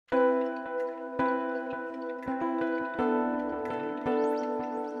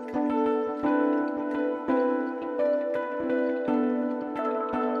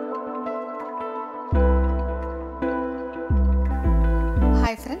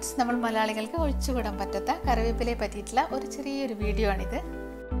Friends, നമ്മൾ മലയാളികൾക്ക് ഒഴിച്ചുകൂടാൻ പറ്റാത്ത കറിവേപ്പിലയെ പറ്റിയിട്ടുള്ള ഒരു ചെറിയൊരു വീഡിയോ ആണിത്.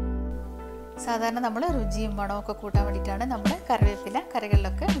 സാധാരണ നമ്മൾ രുചിയും മണമൊക്കെ കൂട്ടാൻ വേണ്ടിയിട്ടാണ് നമ്മൾ കറിവേപ്പില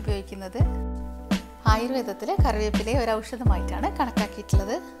കറികളിലൊക്കെ ഉപയോഗിക്കുന്നത്. ആയുർവേദത്തിൽ കറിവേപ്പിലയെ ഒരു ഔഷധമായിട്ടാണ്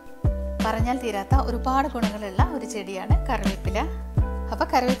കണക്കാക്കിയിട്ടുള്ളത്. പറഞ്ഞാൽ തീരാത്ത ഒരുപാട് ഗുണങ്ങളുള്ള ഒരു ചെടിയാണ് കറിവേപ്പില. അപ്പോൾ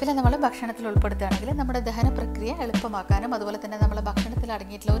കറിവേപ്പില നമ്മൾ ഭക്ഷണത്തിൽ ഉൾപ്പെടുത്തുകയാണെങ്കിൽ നമ്മുടെ ദഹന പ്രക്രിയ എളുപ്പമാക്കാനും അതുപോലെ തന്നെ നമ്മുടെ ഭക്ഷണത്തിൽ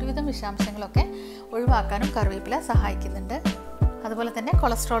അടങ്ങിയിട്ടുള്ള ഒരുവിധം വിഷാംശങ്ങളൊക്കെ ഒഴിവാക്കാനും കറിവേപ്പില സഹായിക്കുന്നുണ്ട്. അതുപോലെ തന്നെ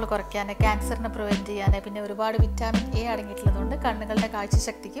കൊളസ്ട്രോൾ കുറയ്ക്കാൻ, ക്യാൻസറിനെ പ്രിവെൻറ്റ് ചെയ്യാൻ, പിന്നെ ഒരുപാട് വിറ്റാമിൻ എ അടങ്ങിയിട്ടുള്ളതുകൊണ്ട് കണ്ണുകളുടെ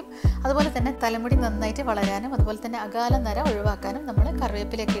കാഴ്ചശക്തിക്കും അതുപോലെ തന്നെ തലമുടി നന്നായിട്ട് വളരാനും അതുപോലെ തന്നെ അകാല നര ഒഴിവാക്കാനും നമ്മൾ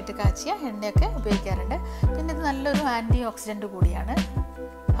കറിവേപ്പിലയൊക്കെ ഇട്ട് കാച്ചിയ എണ്ണയൊക്കെ ഉപയോഗിക്കാറുണ്ട്. പിന്നെ ഇത് നല്ലൊരു ആൻറ്റി ഓക്സിഡൻറ്റ് കൂടിയാണ്.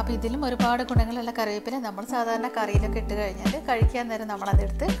 അപ്പോൾ ഇതിലും ഒരുപാട് ഗുണങ്ങളുള്ള കറിവേപ്പില നമ്മൾ സാധാരണ കറിയിലൊക്കെ ഇട്ട് കഴിഞ്ഞാൽ കഴിക്കാൻ നേരം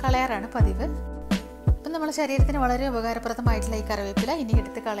നമ്മളതെടുത്ത് കളയാറാണ് പതിവ്. അപ്പം നമ്മുടെ ശരീരത്തിന് വളരെ ഉപകാരപ്രദമായിട്ടുള്ള ഈ കറിവേപ്പില ഇനി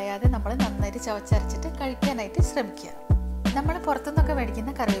എടുത്ത് കളയാതെ നമ്മൾ നന്നായിട്ട് ചവച്ചരച്ചിട്ട് കഴിക്കാനായിട്ട് ശ്രമിക്കുക. നമ്മൾ പുറത്തുനിന്നൊക്കെ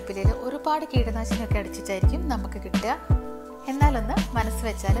മേടിക്കുന്ന കറിവേപ്പിലയിൽ ഒരുപാട് കീടനാശിനിയൊക്കെ അടിച്ചിട്ടായിരിക്കും നമുക്ക് കിട്ടുക. എന്നാലൊന്ന് മനസ്സ്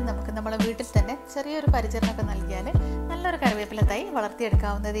വെച്ചാൽ നമുക്ക് നമ്മുടെ വീട്ടിൽ തന്നെ ചെറിയൊരു പരിചരണമൊക്കെ നൽകിയാൽ നല്ലൊരു കറിവേപ്പില തൈ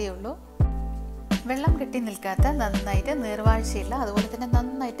വളർത്തിയെടുക്കാവുന്നതേ ഉള്ളൂ. വെള്ളം കെട്ടി നിൽക്കാത്ത, നന്നായിട്ട് നീർവാഴ്ചയില്ല, അതുപോലെ തന്നെ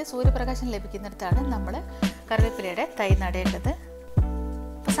നന്നായിട്ട് സൂര്യപ്രകാശം ലഭിക്കുന്നിടത്താണ് നമ്മൾ കറിവേപ്പിലയുടെ തൈ നടേണ്ടത്.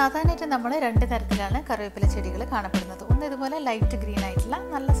 അപ്പോൾ സാധാരണയായിട്ട് നമ്മൾ രണ്ട് തരത്തിലാണ് കറിവേപ്പില ചെടികൾ കാണപ്പെടുന്നത്. ഒന്ന് ഇതുപോലെ ലൈറ്റ് ഗ്രീൻ ആയിട്ടുള്ള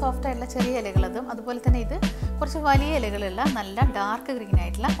നല്ല സോഫ്റ്റ് ആയിട്ടുള്ള ചെറിയ ഇലകളതും, അതുപോലെ തന്നെ ഇത് കുറച്ച് വലിയ ഇലകളുള്ള നല്ല ഡാർക്ക് ഗ്രീൻ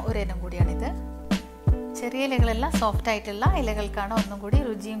ആയിട്ടുള്ള ഒരു ഇനം കൂടിയാണിത്. ചെറിയ ഇലകളെല്ലാം സോഫ്റ്റ് ആയിട്ടുള്ള ഇലകൾക്കാണ് ഒന്നും കൂടി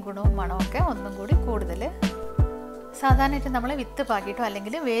രുചിയും ഗുണവും മണമൊക്കെ ഒന്നും കൂടി കൂടുതൽ. സാധാരണയായിട്ട് നമ്മൾ വിത്ത് പാകിയിട്ടോ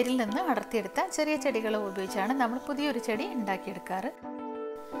അല്ലെങ്കിൽ വേരിൽ നിന്ന് അടർത്തിയെടുത്ത ചെറിയ ചെടികൾ ഉപയോഗിച്ചാണ് നമ്മൾ പുതിയൊരു ചെടി ഉണ്ടാക്കിയെടുക്കാറ്.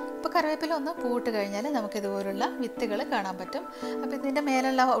 ഇപ്പോൾ കറിവേപ്പില ഒന്ന് പൂവിട്ട് കഴിഞ്ഞാൽ നമുക്കിതുപോലുള്ള വിത്തുകൾ കാണാൻ പറ്റും. അപ്പോൾ ഇതിൻ്റെ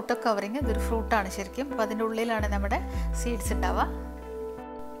മേലുള്ള ഔട്ടർ കവറിങ് ഇതൊരു ഫ്രൂട്ടാണ് ശരിക്കും. അപ്പോൾ അതിൻ്റെ ഉള്ളിലാണ് നമ്മുടെ സീഡ്സ് ഉണ്ടാവുക.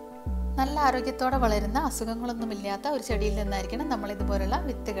 നല്ല ആരോഗ്യത്തോടെ വളരുന്ന അസുഖങ്ങളൊന്നുമില്ലാത്ത ഒരു ചെടിയിൽ നിന്നായിരിക്കണം നമ്മൾ ഇതുപോലുള്ള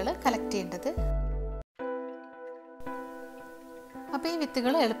വിത്തുകൾ കളക്ട് ചെയ്യേണ്ടത്. അപ്പോൾ ഈ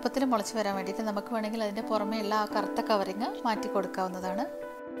വിത്തുകൾ എളുപ്പത്തിൽ മുളച്ച് വരാൻ വേണ്ടിയിട്ട് നമുക്ക് വേണമെങ്കിൽ അതിൻ്റെ പുറമേയുള്ള ആ കറുത്ത കവറിങ് മാറ്റി കൊടുക്കാവുന്നതാണ്.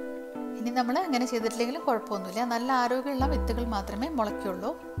 ഇനി നമ്മൾ അങ്ങനെ ചെയ്തിട്ടില്ലെങ്കിലും കുഴപ്പമൊന്നുമില്ല. നല്ല ആരോഗ്യമുള്ള വിത്തുകൾ മാത്രമേ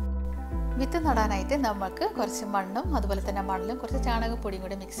മുളയ്ക്കുള്ളൂ. വിത്ത് നടാനായിട്ട് നമുക്ക് കുറച്ച് മണ്ണും അതുപോലെ തന്നെ മണ്ണിലും കുറച്ച് ചാണകപ്പൊടിയും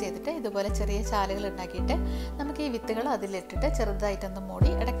കൂടി മിക്സ് ചെയ്തിട്ട് ഇതുപോലെ ചെറിയ ചാലുകൾ ഉണ്ടാക്കിയിട്ട് നമുക്ക് ഈ വിത്തുകൾ അതിലിട്ടിട്ട് ചെറുതായിട്ടൊന്ന് മൂടി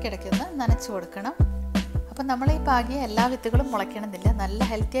ഇടയ്ക്കിടയ്ക്കൊന്ന് നനച്ചു കൊടുക്കണം. അപ്പം നമ്മൾ ഈ പാകിയ എല്ലാ വിത്തുകളും മുളയ്ക്കണമെന്നില്ല. നല്ല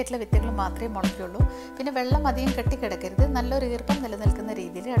ഹെൽത്തി ആയിട്ടുള്ള വിത്തുകൾ മാത്രമേ മുളയ്ക്കുള്ളൂ. പിന്നെ വെള്ളം അധികം കെട്ടിക്കിടക്കരുത്. നല്ലൊരു ഈർപ്പം നിലനിൽക്കുന്ന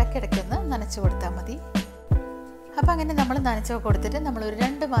രീതിയിൽ ഇടയ്ക്കിടയ്ക്കൊന്ന് നനച്ചു കൊടുത്താൽ മതി. അപ്പോൾ അങ്ങനെ നമ്മൾ നനച്ചു കൊടുത്തിട്ട് നമ്മളൊരു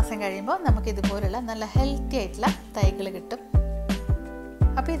 2 മാസം കഴിയുമ്പോൾ നമുക്ക് ഇതുപോലുള്ള നല്ല ഹെൽത്തി ആയിട്ടുള്ള തൈകൾ കിട്ടും.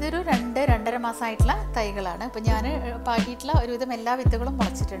 അപ്പോൾ ഇതൊരു 2-2.5 മാസമായിട്ടുള്ള തൈകളാണ്. അപ്പോൾ ഞാൻ പാകിയിട്ടുള്ള ഒരുവിധം എല്ലാ വിത്തുകളും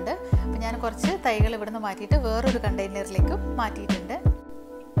മുളച്ചിട്ടുണ്ട്. അപ്പോൾ ഞാൻ കുറച്ച് തൈകൾ ഇവിടുന്ന് മാറ്റിയിട്ട് വേറൊരു കണ്ടെയ്നറിലേക്കും മാറ്റിയിട്ടുണ്ട്.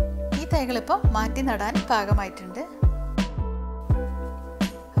 ഈ തൈകളിപ്പോൾ മാറ്റി നടാൻ പാകമായിട്ടുണ്ട്.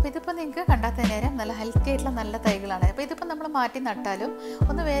 അപ്പോൾ ഇതിപ്പോൾ നിങ്ങൾക്ക് കണ്ടാൽ നേരം നല്ല ഹെൽത്തി ആയിട്ടുള്ള നല്ല തൈകളാണ്. അപ്പോൾ ഇതിപ്പോൾ നമ്മൾ മാറ്റി നട്ടാലും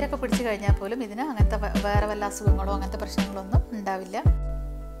ഒന്ന് വേരൊക്കെ പിടിച്ച് കഴിഞ്ഞാൽ പോലും ഇതിന് അങ്ങനത്തെ വേറെ വല്ല അസുഖങ്ങളോ അങ്ങനത്തെ പ്രശ്നങ്ങളൊന്നും ഉണ്ടാവില്ല.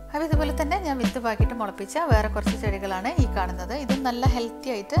 അപ്പോൾ ഇതുപോലെ തന്നെ ഞാൻ വിത്ത് പാക്കിയിട്ട് മുളപ്പിച്ച വേറെ കുറച്ച് ചെടികളാണ് ഈ കാണുന്നത്. ഇതും നല്ല ഹെൽത്തി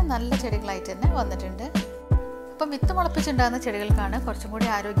ആയിട്ട് നല്ല ചെടികളായിട്ട് തന്നെ വന്നിട്ടുണ്ട്. അപ്പം വിത്ത് മുളപ്പിച്ചുണ്ടാകുന്ന ചെടികൾക്കാണ് കുറച്ചും കൂടി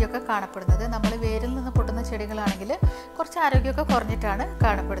ആരോഗ്യമൊക്കെ കാണപ്പെടുന്നത്. നമ്മൾ വേരിൽ നിന്ന് പൊട്ടുന്ന ചെടികളാണെങ്കിൽ കുറച്ച് ആരോഗ്യമൊക്കെ കുറഞ്ഞിട്ടാണ്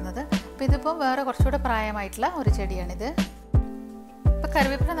കാണപ്പെടുന്നത്. അപ്പോൾ ഇതിപ്പോൾ വേറെ കുറച്ചുകൂടെ പ്രായമായിട്ടുള്ള ഒരു ചെടിയാണിത്. ഇപ്പോൾ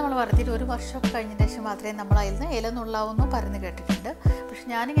കറിവേപ്പില നമ്മൾ വളർത്തിയിട്ട് 1 വർഷമൊക്കെ കഴിഞ്ഞതിന് ശേഷം മാത്രമേ നമ്മൾ അതിൽ നിന്ന് ഇല നുള്ളാവെന്നും പറഞ്ഞ് കേട്ടിട്ടുണ്ട്. പക്ഷെ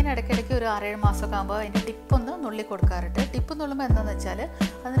ഞാനിങ്ങനെ ഇടയ്ക്കിടയ്ക്ക് ഒരു 6-7 മാസമൊക്കെ ആകുമ്പോൾ അതിൻ്റെ ടിപ്പൊന്ന് നുള്ളി കൊടുക്കാറുണ്ട്. ടിപ്പ് നുള്ളുമ്പോൾ എന്താണെന്ന് വെച്ചാൽ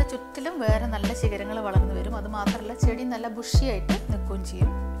അതിൻ്റെ ചുറ്റിലും വേറെ നല്ല ശിഖരങ്ങൾ വളർന്നു വരും. അതുമാത്രമല്ല ചെടി നല്ല ബുഷിയായിട്ട് നിൽക്കുകയും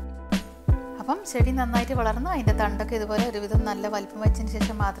ചെയ്യും. അപ്പം ചെടി നന്നായിട്ട് വളർന്ന് അതിൻ്റെ തണ്ടൊക്കെ ഇതുപോലെ ഒരുവിധം നല്ല വലിപ്പം വെച്ചതിന്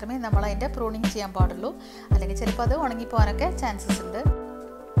ശേഷം മാത്രമേ നമ്മൾ അതിൻ്റെ പ്രൂണിങ് ചെയ്യാൻ പാടുള്ളൂ. അല്ലെങ്കിൽ ചിലപ്പോൾ അത് ഉണങ്ങിപ്പോകാനൊക്കെ ചാൻസസ് ഉണ്ട്.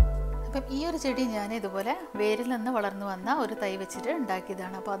 അപ്പം ഈ ഒരു ചെടി ഞാൻ ഇതുപോലെ വേരിൽ നിന്ന് വളർന്നു വന്ന ഒരു തൈ വെച്ചിട്ട്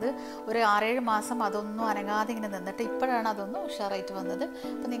ഉണ്ടാക്കിയതാണ്. അപ്പോൾ അത് ഒരു 6-7 മാസം അതൊന്നും അനങ്ങാതെ ഇങ്ങനെ നിന്നിട്ട് ഇപ്പോഴാണ് അതൊന്ന് ഉഷാറായിട്ട് വന്നത്.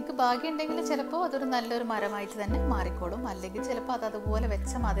 അപ്പോൾ നിങ്ങൾക്ക് ഭാഗ്യമുണ്ടെങ്കിൽ ചിലപ്പോൾ അതൊരു നല്ലൊരു മരമായിട്ട് തന്നെ മാറിക്കോളും. അല്ലെങ്കിൽ ചിലപ്പോൾ അത് അതുപോലെ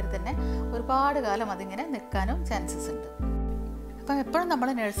വെച്ച മാതിരി തന്നെ ഒരുപാട് കാലം അതിങ്ങനെ നിൽക്കാനും ചാൻസസ് ഉണ്ട്. അപ്പം എപ്പോഴും നമ്മൾ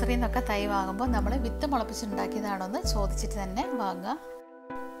നഴ്സറിയിൽ നിന്നൊക്കെ തൈ വാങ്ങുമ്പോൾ നമ്മൾ വിത്ത് മുളപ്പിച്ചുണ്ടാക്കിയതാണോ എന്ന് ചോദിച്ചിട്ട് തന്നെ വാങ്ങുക.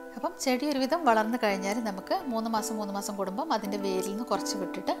 അപ്പം ചെടി ഒരുവിധം വളർന്നു കഴിഞ്ഞാൽ നമുക്ക് 3 മാസം കൂടുമ്പം അതിൻ്റെ വേരിൽ നിന്ന് കുറച്ച്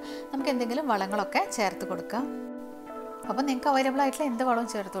വിട്ടിട്ട് നമുക്ക് എന്തെങ്കിലും വളങ്ങളൊക്കെ ചേർത്ത് കൊടുക്കാം. അപ്പം നിങ്ങൾക്ക് അവൈലബിൾ ആയിട്ടുള്ള എന്ത് വളവും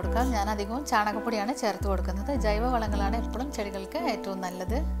ചേർത്ത് കൊടുക്കാം. ഞാൻ അധികവും ചാണകപ്പൊടിയാണ് ചേർത്ത് കൊടുക്കുന്നത്. ജൈവ വളങ്ങളാണ് എപ്പോഴും ചെടികൾക്ക് ഏറ്റവും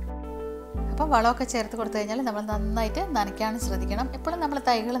നല്ലത്. അപ്പം വളമൊക്കെ ചേർത്ത് കൊടുത്തു കഴിഞ്ഞാൽ നമ്മൾ നന്നായിട്ട് നനയ്ക്കാനും ശ്രദ്ധിക്കണം. എപ്പോഴും നമ്മൾ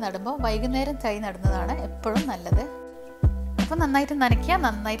തൈകൾ നടുമ്പോൾ വൈകുന്നേരം തൈ നടുന്നതാണ് എപ്പോഴും നല്ലത്. അപ്പോൾ നന്നായിട്ട് നനയ്ക്കുക,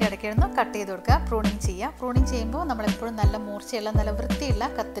 നന്നായിട്ട് ഇടയ്ക്കിടന്ന് കട്ട് ചെയ്ത് കൊടുക്കുക, പ്രൂണിങ് ചെയ്യുക. പ്രൂണിങ് ചെയ്യുമ്പോൾ നമ്മളെപ്പോഴും നല്ല മൂർച്ചയുള്ള നല്ല വൃത്തിയുള്ള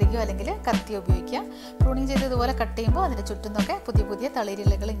കത്രികയോ അല്ലെങ്കിൽ കത്തിയോ ഉപയോഗിക്കുക. പ്രൂണിങ് ചെയ്ത് ഇതുപോലെ കട്ട് ചെയ്യുമ്പോൾ അതിൻ്റെ ചുറ്റും നിന്നൊക്കെ പുതിയ പുതിയ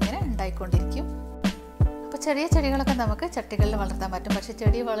തളിരിലകൾ ഇങ്ങനെ ഉണ്ടായിക്കൊണ്ടിരിക്കും. അപ്പോൾ ചെറിയ ചെടികളൊക്കെ നമുക്ക് ചട്ടികളിൽ വളർത്താൻ പറ്റും. പക്ഷേ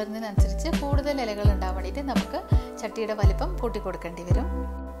ചെടി വളരുന്നതിനനുസരിച്ച് കൂടുതൽ ഇലകൾ ഉണ്ടാവാൻ വേണ്ടിയിട്ട് നമുക്ക് ചട്ടിയുടെ വലിപ്പം കൂട്ടി കൊടുക്കേണ്ടി വരും.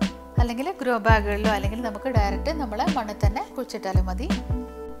 അല്ലെങ്കിൽ ഗ്രോ ബാഗുകളിലോ അല്ലെങ്കിൽ നമുക്ക് ഡയറക്റ്റ് നമ്മളെ മണ്ണിൽ തന്നെ കുഴിച്ചിട്ടാലും മതി.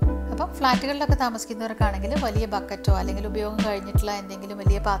 അപ്പം ഫ്ലാറ്റുകളിലൊക്കെ താമസിക്കുന്നവർക്കാണെങ്കിൽ വലിയ ബക്കറ്റോ അല്ലെങ്കിൽ ഉപയോഗം കഴിഞ്ഞിട്ടുള്ള എന്തെങ്കിലും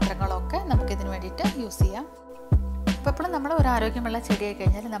വലിയ പാത്രങ്ങളോ ഒക്കെ നമുക്കിതിന് വേണ്ടിയിട്ട് യൂസ് ചെയ്യാം. അപ്പോൾ എപ്പോഴും നമ്മൾ ഒരു ആരോഗ്യമുള്ള ചെടിയായി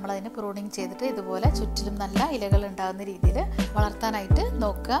കഴിഞ്ഞാൽ നമ്മളതിനെ പ്രൂണിങ് ചെയ്തിട്ട് ഇതുപോലെ ചുറ്റിലും നല്ല ഇലകൾ ഉണ്ടാകുന്ന രീതിയിൽ വളർത്താനായിട്ട്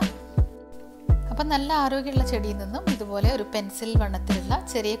നോക്കുക. അപ്പം നല്ല ആരോഗ്യമുള്ള ചെടിയിൽ നിന്നും ഇതുപോലെ ഒരു പെൻസിൽ വണ്ണത്തിലുള്ള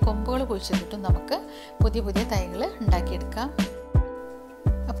ചെറിയ കൊമ്പുകൾ കുഴിച്ചിട്ടും നമുക്ക് പുതിയ പുതിയ തൈകൾ ഉണ്ടാക്കിയെടുക്കാം.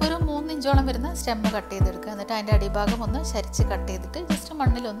 അപ്പോൾ ഒരു 3 ഇഞ്ചോളം വരുന്ന സ്റ്റെമ്മ് കട്ട് ചെയ്തെടുക്കുക. എന്നിട്ട് അതിൻ്റെ അടിഭാഗം ഒന്ന് ശരിച്ച് കട്ട് ചെയ്തിട്ട് ജസ്റ്റ്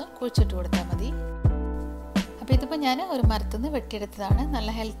മണ്ണിലൊന്ന് കുഴിച്ചിട്ട് കൊടുത്താൽ മതി. അപ്പോൾ ഇതിപ്പോൾ ഞാൻ ഒരു മരത്തിൽ നിന്ന് വെട്ടിയെടുത്തതാണ്.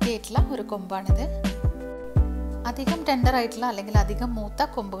 നല്ല ഹെൽത്തി ആയിട്ടുള്ള ഒരു കൊമ്പാണിത്. അധികം ടെൻഡർ ആയിട്ടുള്ള അല്ലെങ്കിൽ അധികം മൂത്ത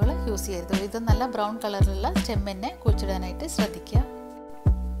കൊമ്പുകൾ യൂസ് ചെയ്യരുത്. ഇത് നല്ല ബ്രൗൺ കളറിലുള്ള സ്റ്റെമ്മിനെ കുഴിച്ചിടാനായിട്ട് ശ്രദ്ധിക്കുക.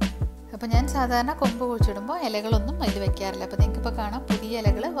 അപ്പോൾ ഞാൻ സാധാരണ കൊമ്പ് കുഴിച്ചിടുമ്പോൾ ഇലകളൊന്നും അതിൽ വെക്കാറില്ല. അപ്പോൾ നിങ്ങൾക്കിപ്പോൾ കാണാം പുതിയ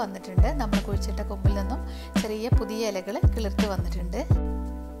ഇലകൾ വന്നിട്ടുണ്ട്. നമ്മൾ കുഴിച്ചിട്ട കൊമ്പിൽ നിന്നും ചെറിയ പുതിയ ഇലകൾ കിളിർത്ത് വന്നിട്ടുണ്ട്.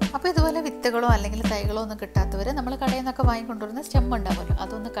 അപ്പോൾ ഇതുപോലെ വിത്തുകളോ അല്ലെങ്കിൽ തൈകളോ ഒന്നും കിട്ടാത്തവർ നമ്മൾ കടയിൽ നിന്നൊക്കെ വാങ്ങിക്കൊണ്ടുവരുന്ന സ്റ്റെം ഉണ്ടാവുമല്ലോ,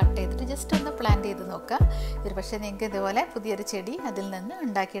 അതൊന്ന് കട്ട് ചെയ്തിട്ട് ജസ്റ്റ് ഒന്ന് പ്ലാന്റ് ചെയ്ത് നോക്കുക. ഒരു പക്ഷേ നിങ്ങൾക്ക് ഇതുപോലെ പുതിയൊരു ചെടി അതിൽ നിന്ന്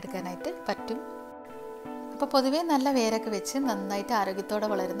ഉണ്ടാക്കിയെടുക്കാനായിട്ട് പറ്റും. അപ്പോൾ പൊതുവേ നല്ല വേരൊക്കെ വെച്ച് നന്നായിട്ട് ആരോഗ്യത്തോടെ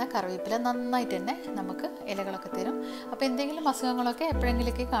വളരുന്ന കറിവേപ്പില നന്നായിട്ട് തന്നെ നമുക്ക് ഇലകളൊക്കെ തരും. അപ്പോൾ എന്തെങ്കിലും അസുഖങ്ങളൊക്കെ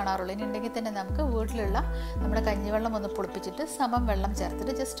എപ്പോഴെങ്കിലൊക്കെ കാണാറുള്ളൂ. ഇനി ഉണ്ടെങ്കിൽ തന്നെ നമുക്ക് വീട്ടിലുള്ള നമ്മുടെ കഞ്ഞിവെള്ളം ഒന്ന് പുളിപ്പിച്ചിട്ട് സമം വെള്ളം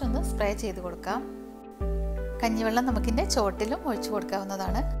ചേർത്തിട്ട് ജസ്റ്റ് ഒന്ന് സ്പ്രേ ചെയ്ത് കൊടുക്കാം. കഞ്ഞിവെള്ളം നമുക്കിൻ്റെ ചുവട്ടിലും ഒഴിച്ചു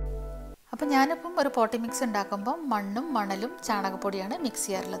കൊടുക്കാവുന്നതാണ്. അപ്പോൾ ഞാനിപ്പം ഒരു പോട്ടി മിക്സ് ഉണ്ടാക്കുമ്പോൾ മണ്ണും മണലും ചാണകപ്പൊടിയാണ് മിക്സ്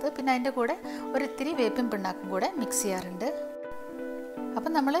ചെയ്യാറുള്ളത്. പിന്നെ അതിൻ്റെ കൂടെ ഒരിത്തിരി വേപ്പിൻ പിണ്ണാക്കും കൂടെ മിക്സ് ചെയ്യാറുണ്ട്.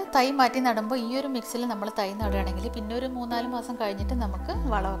 അപ്പം നമ്മൾ തൈ മാറ്റി നടുമ്പോൾ ഈ ഒരു മിക്സിൽ നമ്മൾ തൈ നടുകയാണെങ്കിൽ പിന്നെ ഒരു 3-4 മാസം കഴിഞ്ഞിട്ട് നമുക്ക്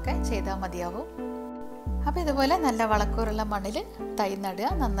വളമൊക്കെ ചെയ്താൽ മതിയാവും. അപ്പോൾ ഇതുപോലെ നല്ല വളക്കൂറുള്ള മണ്ണിൽ തൈ നടുക,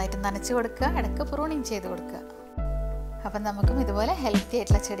 നന്നായിട്ട് നനച്ച് കൊടുക്കുക, ഇടയ്ക്ക് പ്രൂണിങ് ചെയ്ത് കൊടുക്കുക. അപ്പം നമുക്കും ഇതുപോലെ ഹെൽത്തി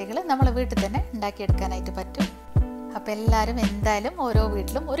ആയിട്ടുള്ള ചെടികൾ നമ്മളെ വീട്ടിൽ തന്നെ ഉണ്ടാക്കിയെടുക്കാനായിട്ട് പറ്റും. അപ്പോൾ എല്ലാവരും എന്തായാലും ഓരോ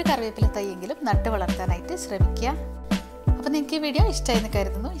വീട്ടിലും ഒരു കറിവേപ്പില തൈയെങ്കിലും നട്ട് വളർത്താനായിട്ട് ശ്രമിക്കുക. അപ്പോൾ നിങ്ങൾക്ക് ഈ വീഡിയോ ഇഷ്ടമായെന്ന്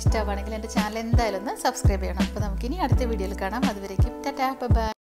കരുതുന്നു. ഇഷ്ടമാണെങ്കിൽ എൻ്റെ ചാനൽ എന്തായാലും ഒന്ന് സബ്സ്ക്രൈബ് ചെയ്യണം. അപ്പോൾ നമുക്കിനി അടുത്ത വീഡിയോയിൽ കാണാം. അതുവരേക്കും ടാറ്റാ ബൈ.